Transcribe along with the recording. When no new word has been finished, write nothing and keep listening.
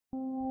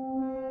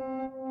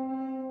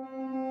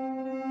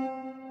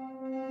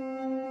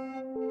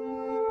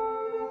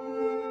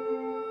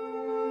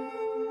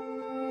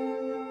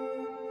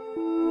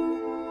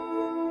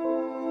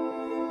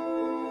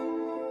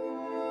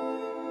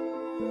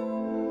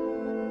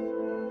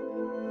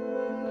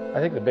I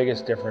think the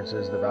biggest difference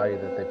is the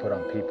value that they put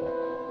on people.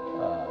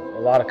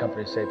 A lot of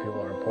companies say people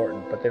are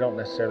important, but they don't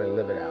necessarily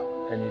live it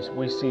out. And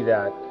we see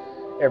that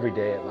every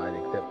day at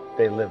Lydig, that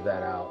they live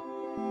that out.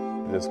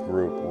 This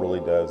group really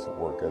does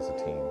work as a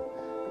team.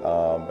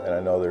 And I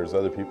know there's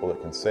other people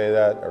that can say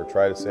that or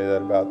try to say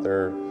that about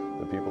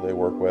the people they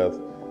work with,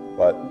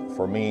 but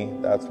for me,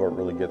 that's what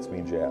really gets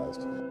me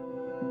jazzed.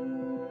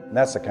 And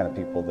that's the kind of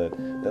people that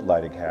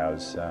Lydig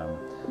has.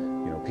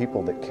 You know,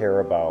 people that care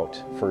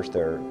about first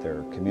their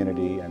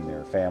community and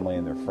their family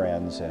and their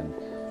friends, and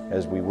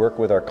as we work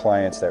with our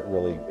clients, that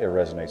really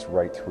resonates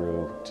right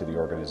through to the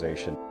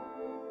organization.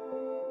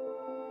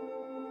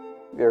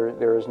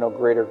 There is no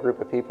greater group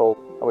of people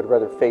I would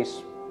rather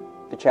face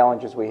the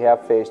challenges we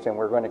have faced and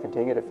we're going to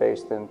continue to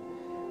face than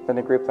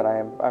the group that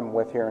I'm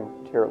with here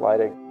at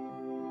Lydig.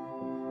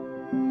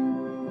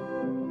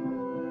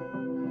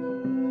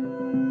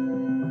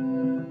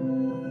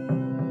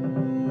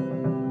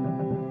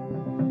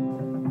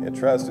 Yeah,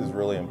 trust is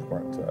really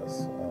important to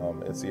us.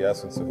 It's the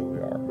essence of who we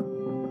are.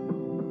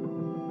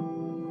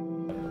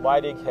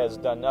 Lydig has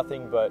done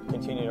nothing but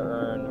continue to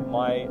earn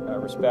my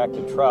respect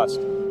and trust,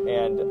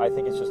 and I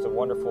think it's just a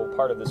wonderful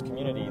part of this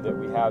community that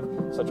we have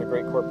such a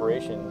great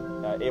corporation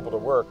able to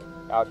work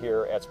out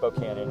here at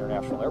Spokane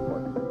International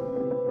Airport.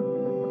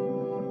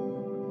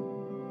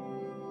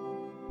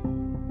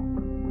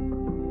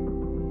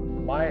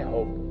 My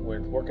hope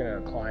when working at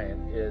a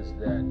client is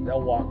that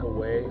they'll walk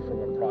away from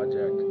a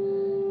project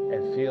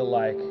and feel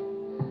like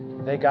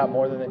they got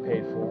more than they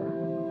paid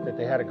for, that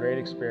they had a great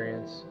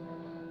experience,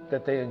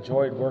 that they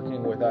enjoyed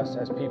working with us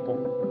as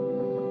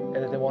people,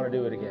 and that they want to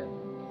do it again.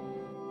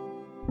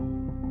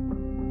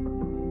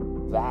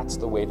 That's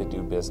the way to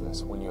do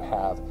business, when you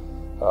have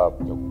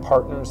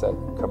partners that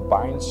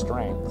combine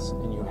strengths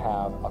and you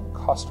have a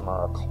customer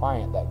or a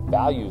client that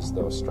values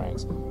those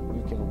strengths.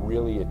 You can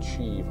really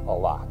achieve a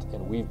lot,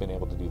 and we've been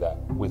able to do that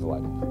with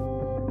Lydig.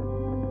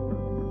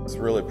 It's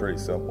really pretty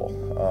simple.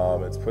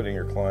 It's putting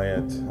your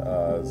client's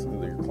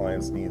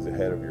needs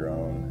ahead of your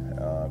own,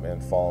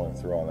 and following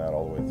through on that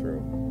all the way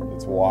through.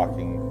 It's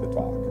walking the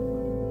talk.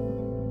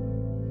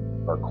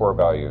 Our core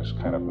values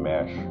kind of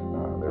mesh.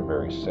 They're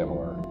very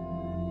similar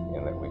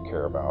in that we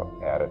care about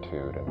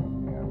attitude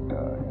and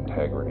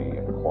integrity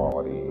and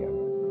quality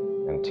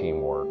and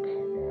teamwork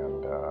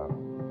and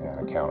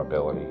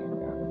accountability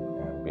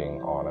and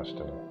being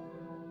honest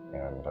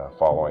and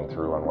following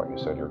through on what you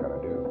said you're going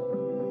to do.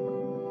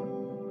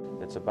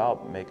 It's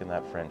about making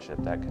that friendship,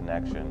 that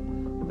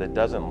connection that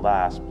doesn't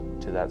last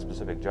to that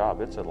specific job.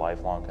 It's a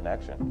lifelong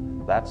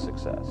connection. That's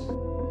success.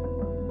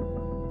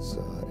 It's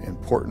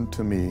important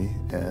to me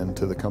and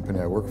to the company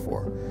I work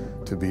for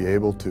to be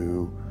able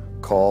to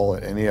call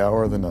at any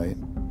hour of the night,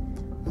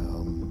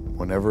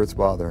 whenever it's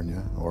bothering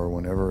you or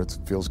whenever it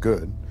feels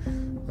good,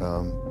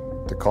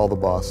 to call the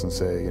boss and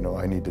say, you know,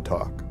 I need to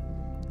talk.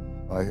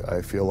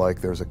 I feel like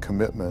there's a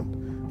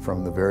commitment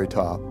from the very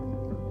top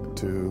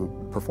to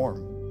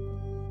perform.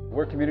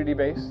 We're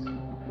community-based,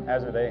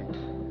 as are they.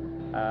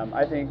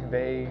 I think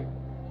they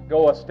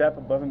go a step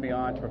above and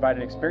beyond to provide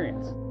an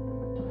experience.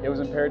 It was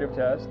imperative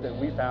to us that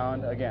we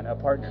found, again, a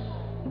partner,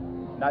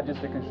 not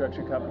just a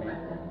construction company,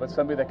 but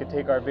somebody that could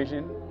take our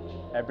vision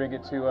and bring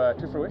it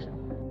to fruition.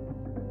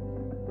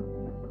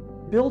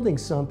 Building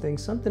something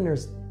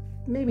there's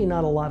maybe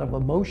not a lot of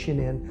emotion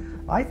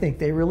in, I think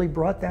they really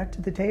brought that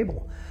to the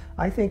table.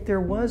 I think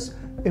there was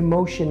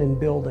emotion in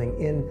building,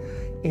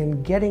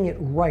 in getting it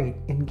right,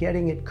 in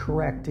getting it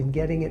correct, in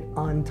getting it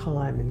on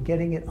time, and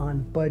getting it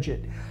on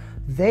budget.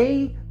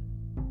 They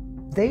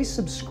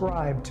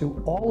subscribed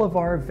to all of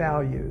our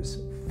values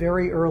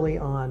very early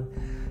on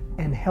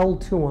and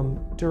held to them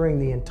during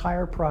the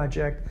entire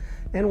project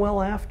and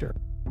well after.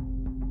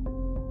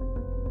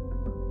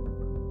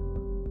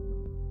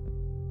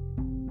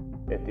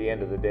 At the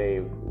end of the day,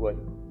 what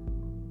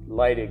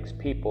Lydig's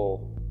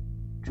people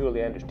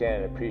truly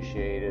understand and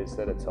appreciate is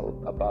that it's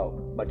about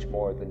much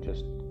more than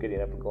just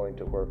getting up and going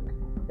to work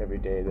every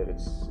day, that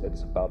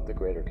it's about the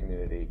greater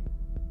community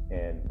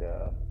and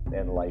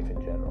life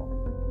in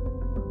general.